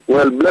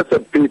Well,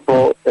 blessed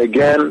people,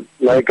 again,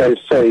 like I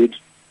said,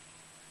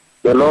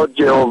 the Lord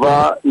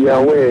Jehovah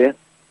Yahweh,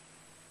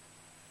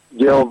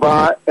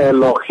 Jehovah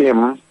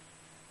Elohim,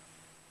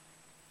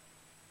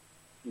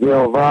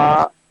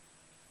 Jehovah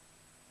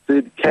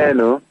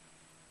Sidkenu,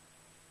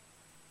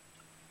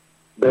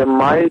 the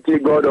mighty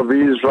God of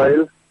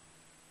Israel,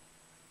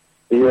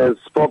 He has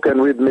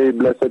spoken with me,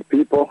 blessed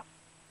people.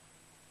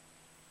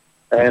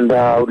 And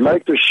I would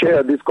like to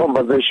share this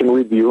conversation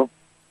with you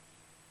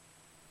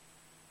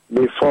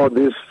before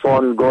this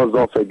phone goes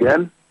off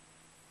again.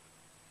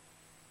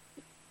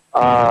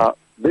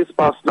 This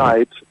past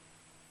night,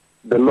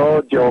 the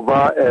Lord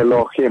Jehovah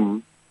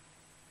Elohim,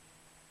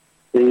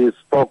 He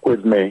spoke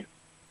with me.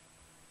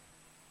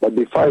 But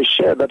before I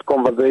share that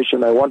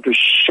conversation, I want to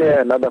share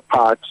another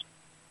part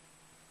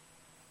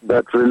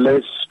that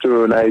relates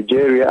to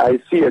Nigeria. I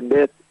see a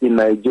death in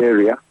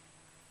Nigeria.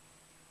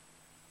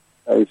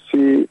 I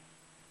see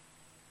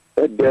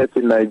a death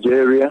in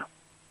Nigeria,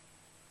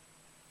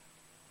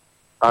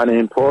 an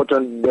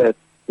important death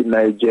in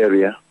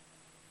Nigeria.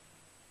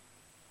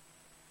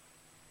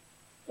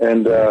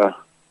 And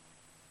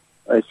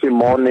I see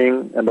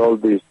mourning and all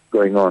this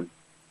going on.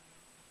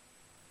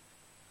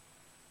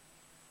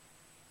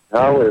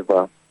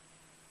 However,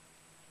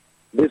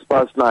 this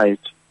past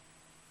night,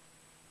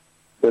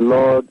 the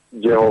Lord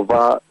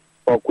Jehovah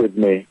spoke with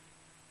me.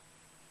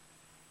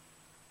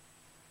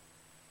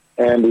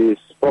 And He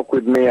spoke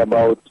with me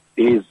about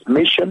His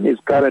mission, His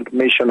current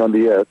mission on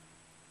the earth.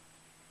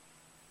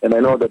 And I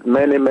know that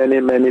many, many,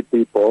 many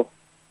people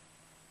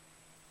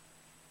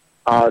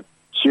are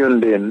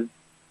tuned in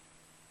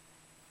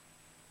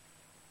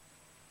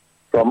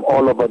from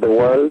all over the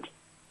world,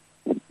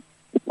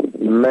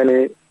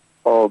 many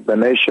of the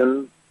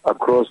nations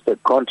across the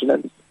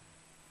continent.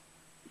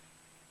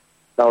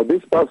 Now,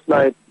 this past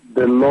night,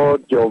 the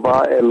Lord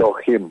Jehovah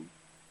Elohim,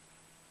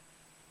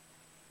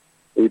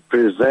 He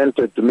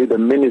presented to me the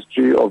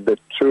ministry of the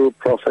true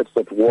prophets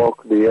that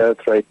walk the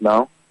earth right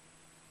now.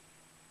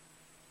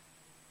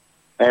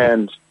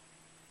 And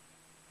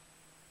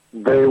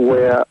they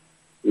were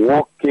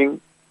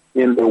walking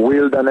in the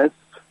wilderness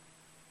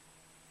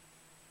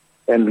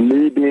and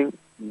leading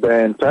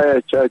the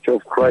entire church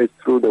of Christ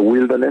through the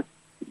wilderness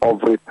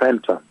of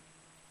repentance.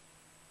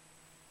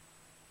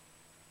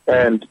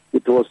 And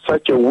it was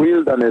such a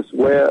wilderness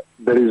where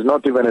there is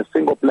not even a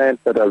single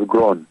plant that has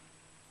grown.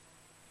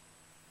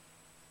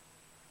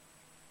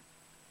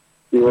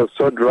 It was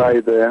so dry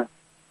there.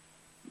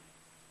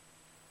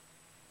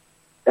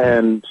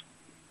 And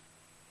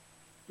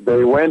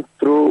they went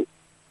through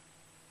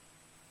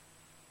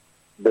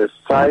the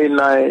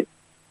Sinai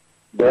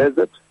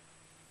desert.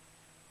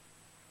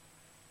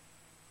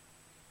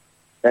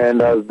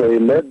 And as they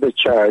led the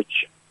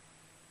church,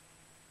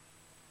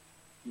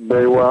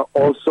 they were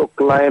also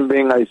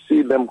climbing. I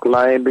see them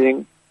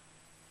climbing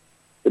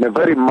in a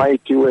very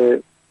mighty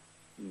way,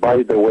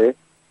 by the way,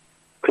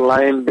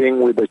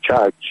 climbing with the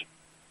church.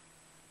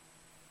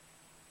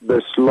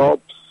 The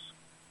slopes,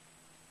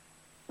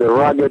 the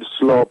rugged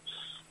slopes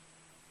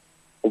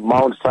of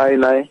Mount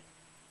Sinai.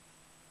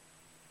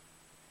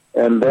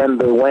 And then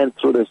they went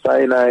through the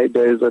Sinai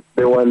desert.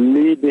 They were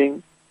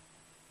leading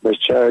the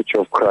church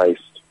of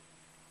Christ.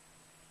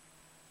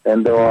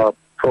 And they were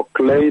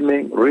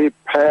proclaiming,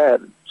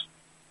 repent,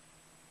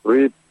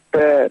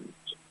 repent,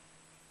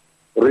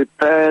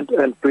 repent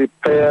and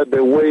prepare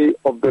the way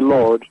of the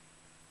Lord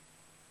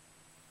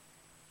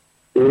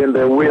in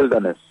the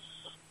wilderness.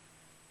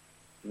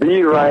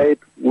 Be right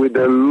with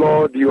the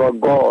Lord your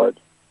God.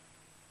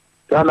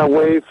 Turn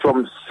away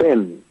from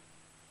sin.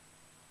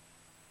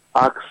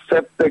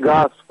 Accept the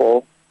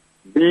gospel.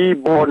 Be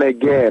born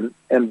again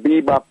and be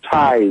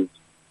baptized.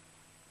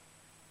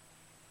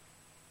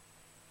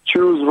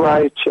 Choose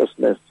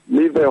righteousness.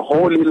 Live a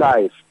holy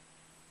life.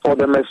 For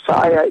the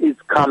Messiah is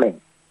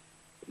coming.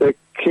 The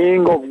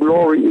King of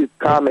glory is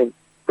coming.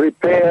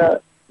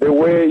 Prepare the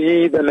way,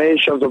 ye the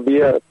nations of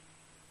the earth.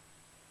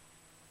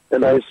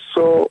 And I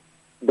saw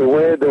the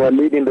way they were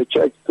leading the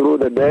church through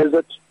the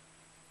desert.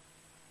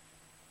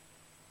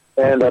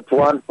 And at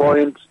one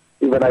point,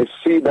 even I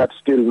see that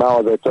still now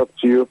as I talk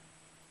to you,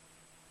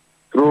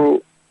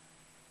 through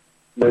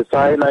the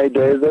Sinai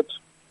desert,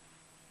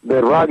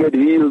 the rugged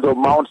hills of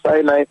Mount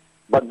Sinai,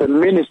 but the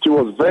ministry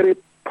was very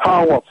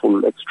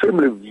powerful,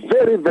 extremely,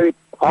 very, very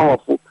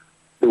powerful.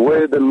 The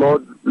way the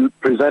Lord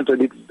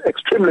presented it,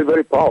 extremely,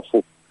 very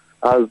powerful,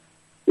 as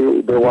they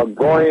were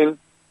going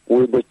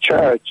with the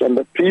church and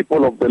the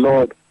people of the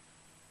Lord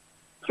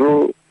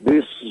through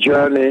this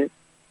journey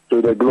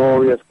to the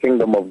glorious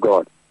kingdom of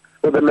God.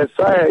 So the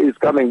Messiah is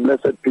coming,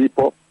 blessed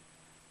people.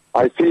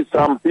 I see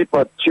some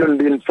people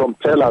tuned in from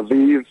Tel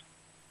Aviv,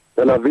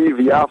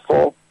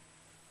 Yafo,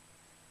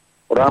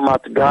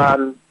 Ramat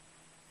Gan,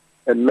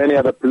 and many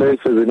other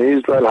places in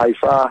Israel,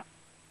 Haifa,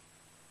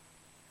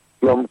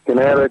 from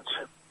Kinneret,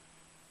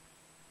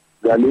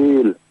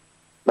 Galil,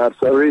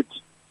 Nazareth,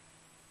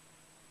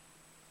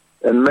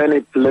 and many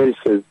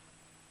places.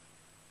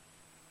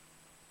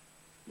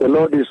 The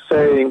Lord is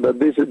saying that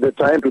this is the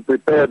time to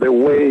prepare the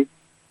way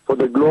for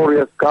the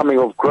glorious coming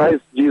of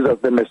Christ Jesus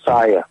the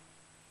Messiah.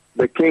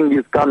 The King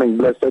is coming,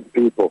 blessed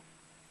people.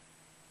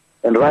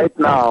 And right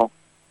now,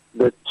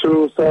 the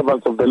two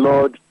servants of the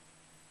Lord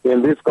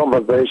in this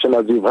conversation,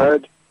 as you've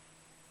heard,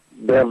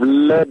 they have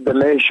led the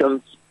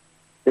nations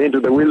into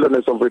the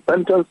wilderness of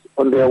repentance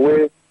on their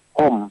way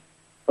home,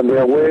 on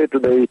their way to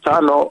the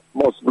eternal,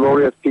 most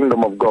glorious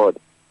kingdom of God.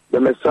 The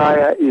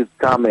Messiah is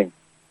coming.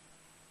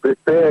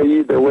 Prepare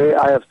ye the way.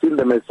 I have seen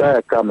the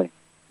Messiah coming.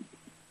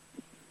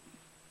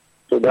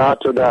 Toda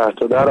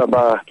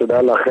rabba,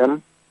 toda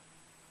lachem,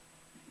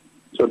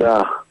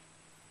 toda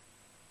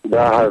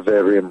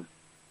haverim.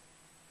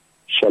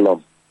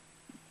 Shalom.